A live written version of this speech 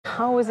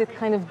how is it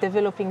kind of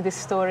developing this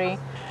story?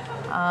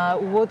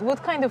 What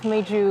kind of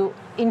made you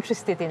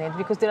interested in it?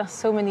 Because there are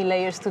so many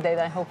layers to that.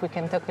 I hope we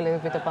can talk a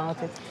little bit about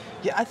it.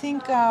 Yeah, I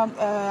think,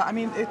 I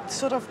mean, it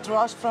sort of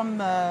draws from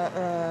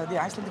the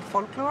Icelandic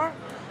folklore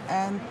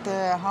and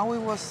how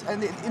it was, and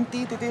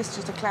indeed it is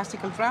just a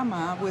classical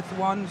drama with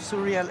one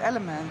surreal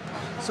element.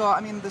 So, I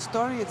mean, the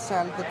story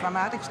itself, the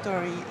dramatic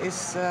story,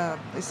 is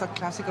a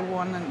classical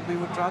one, and we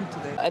were drawn to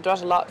it. It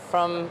draws a lot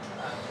from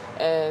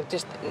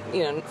just,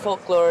 you know,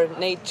 folklore,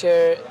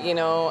 nature, you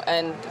know,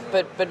 and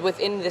but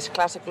within this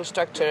classical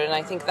structure, and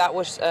I think that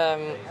was,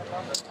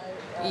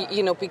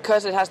 you know,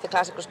 because it has the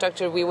classical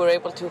structure, we were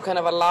able to kind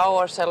of allow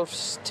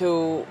ourselves to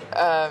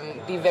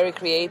be very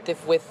creative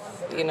with,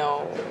 you know,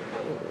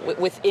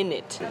 within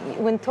it.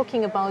 When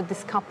talking about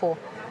this couple,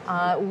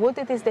 what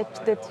it is that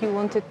you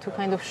wanted to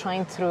kind of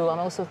shine through?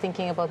 I'm also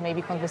thinking about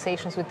maybe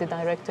conversations with the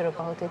director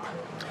about it.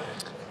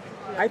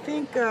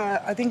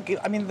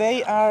 I mean,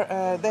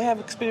 they have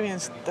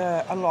experienced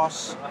a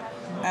loss,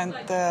 and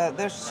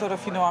they're sort of,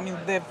 you know, I mean,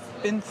 they've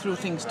been through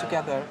things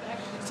together,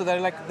 so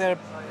they're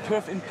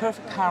in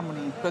perfect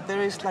harmony. But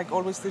there is like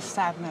always this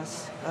sadness,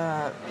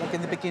 like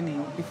in the beginning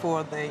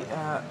before they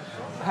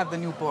have the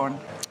newborn.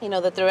 You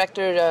know, the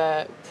director,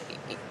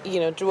 you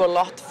know, drew a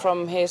lot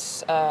from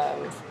his,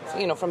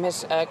 you know, from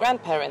his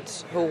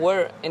grandparents, who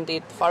were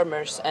indeed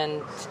farmers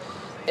and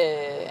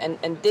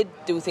did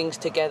do things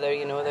together.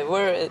 You know,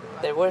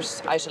 there was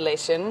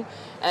isolation,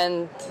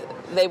 and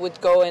they would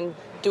go and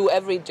do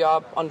every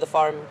job on the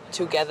farm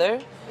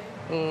together.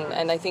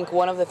 And I think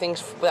one of the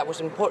things that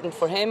was important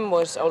for him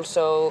was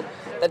also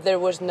that there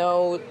was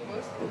no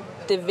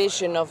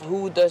division of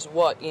who does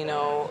what. You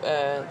know,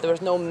 there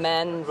was no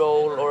man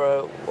role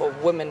or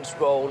woman's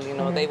role. You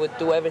know, they would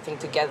do everything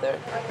together,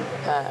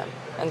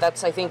 and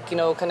that's, I think, you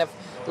know, kind of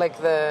like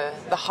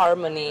the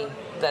harmony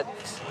that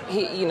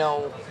you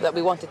know, that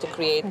we wanted to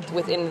create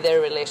within their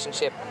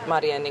relationship,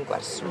 Maria and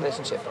Ingvar's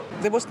relationship.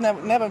 There was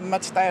never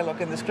much dialogue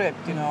in the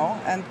script, you know,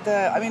 and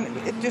I mean,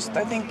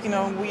 I think, you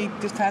know, we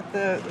just had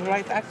the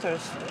right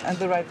actors and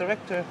the right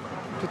director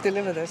to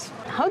deliver this.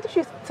 How did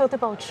you thought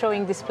about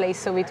showing this place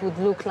so it would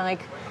look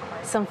like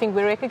something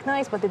we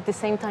recognize, but at the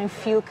same time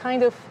feel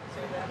kind of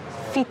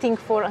fitting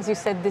for, as you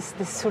said, this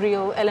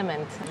surreal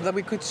element? That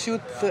we could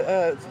shoot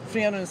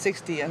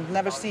 360 and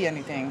never see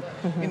anything,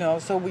 you know.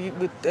 So we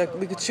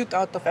could shoot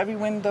out of every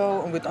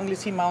window and we'd only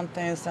see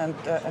mountains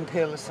and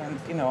hills and,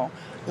 you know,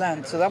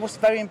 land. So that was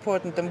very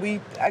important, and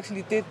we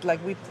actually did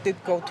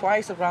go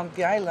twice around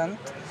the island.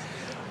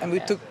 And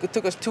it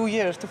took us 2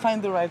 years to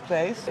find the right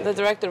place. The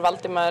director,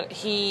 Valdimar,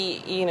 he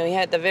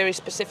had a very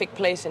specific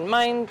place in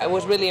mind. It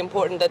was really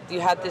important that you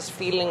had this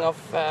feeling of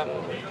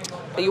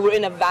that you were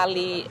in a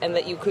valley and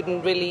that you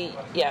couldn't really,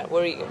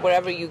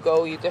 wherever you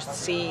go, you just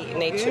see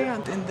nature. Yeah,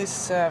 and in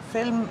this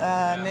film,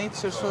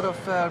 nature sort of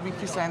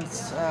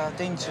represents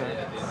danger.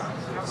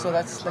 So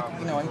that's, like,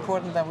 you know,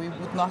 important that we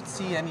would not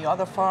see any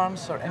other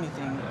farms or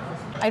anything.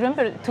 I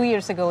remember 2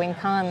 years ago in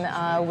Cannes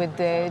with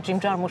the Jim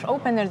Jarmusch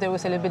opener, there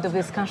was a little bit of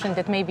discussion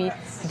that maybe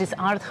this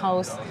art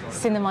house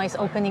cinema is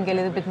opening a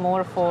little bit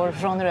more for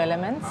genre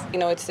elements. You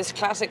know, it's this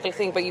classical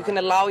thing, but you can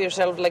allow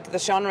yourself, like, the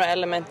genre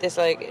element is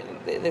like,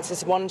 it's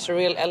this one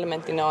surreal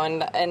element, you know,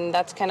 and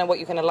that's kind of what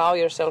you can allow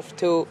yourself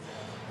to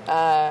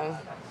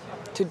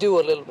do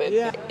a little bit.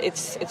 Yeah.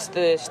 It's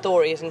the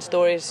stories, and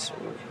stories,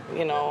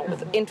 you know,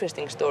 with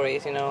interesting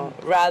stories, you know,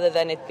 rather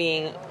than it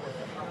being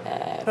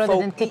rather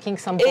than ticking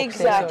some boxes.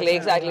 Exactly.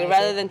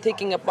 Rather than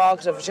ticking a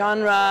box of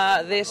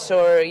genre, this,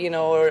 or, you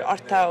know, or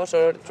art house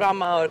or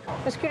drama.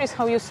 I was curious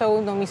how you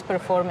saw Nomi's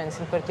performance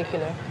in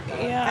particular.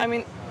 Yeah, I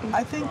mean,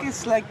 I think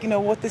it's like, you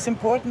know, what is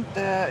important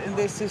in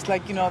this is,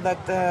 like, you know,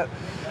 that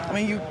I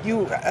mean,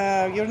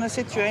 you're in a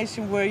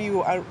situation where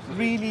you are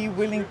really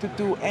willing to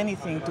do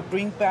anything to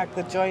bring back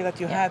the joy that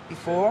you had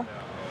before,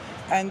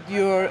 and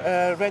you're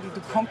ready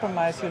to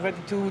compromise. You're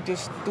ready to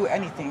just do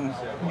anything,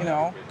 you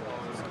know,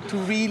 to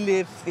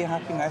relive the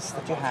happiness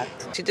that you had.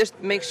 She just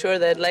makes sure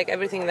that, like,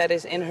 everything that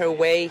is in her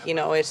way, you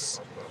know, is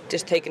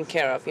just taken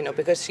care of, you know,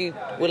 because she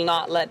will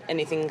not let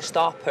anything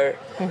stop her,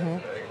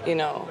 you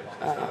know,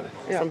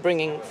 from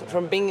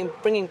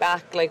bringing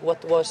back, like,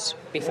 what was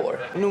before.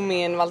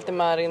 Nomi and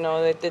Valdimar, you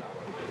know, they did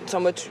so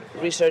much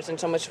research and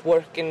so much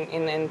work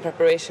in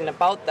preparation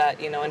about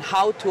that, you know, and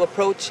how to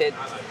approach it.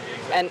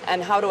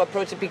 And how to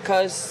approach it,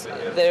 because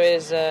there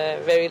is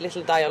very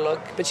little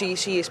dialogue, but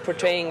she is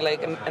portraying,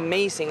 like,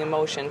 amazing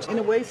emotions. In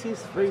a way,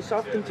 she's very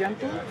soft and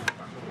gentle,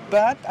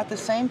 but at the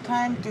same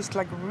time, just,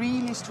 like,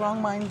 really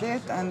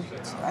strong-minded and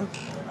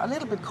a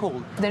little bit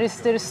cold. There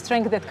is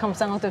strength that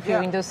comes out of you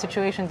in those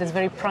situations that's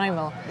very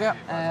primal,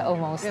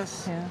 almost.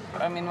 Yes.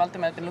 Yeah. I mean,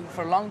 Valdimar had been looking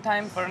for a long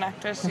time for an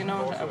actress, you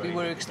know. We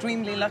were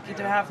extremely lucky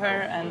to have her,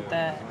 and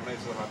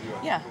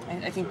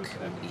I think,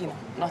 you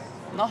know,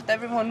 not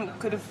everyone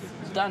could have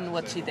done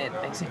what she did,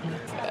 basically.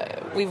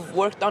 We've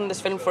worked on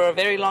this film for a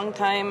very long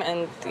time,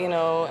 and, you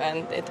know,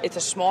 and it's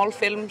a small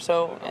film,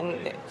 so,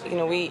 and, you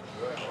know,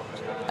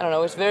 I don't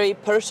know, it's very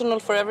personal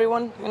for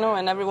everyone, you know,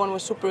 and everyone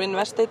was super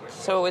invested,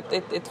 so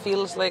it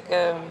feels like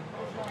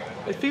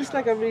it feels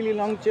like a really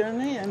long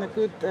journey and a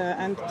good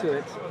end to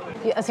it.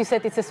 Yeah, as you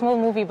said, it's a small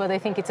movie, but I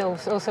think it's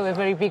also a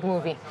very big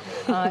movie.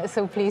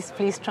 So please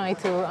try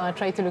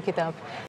to look it up.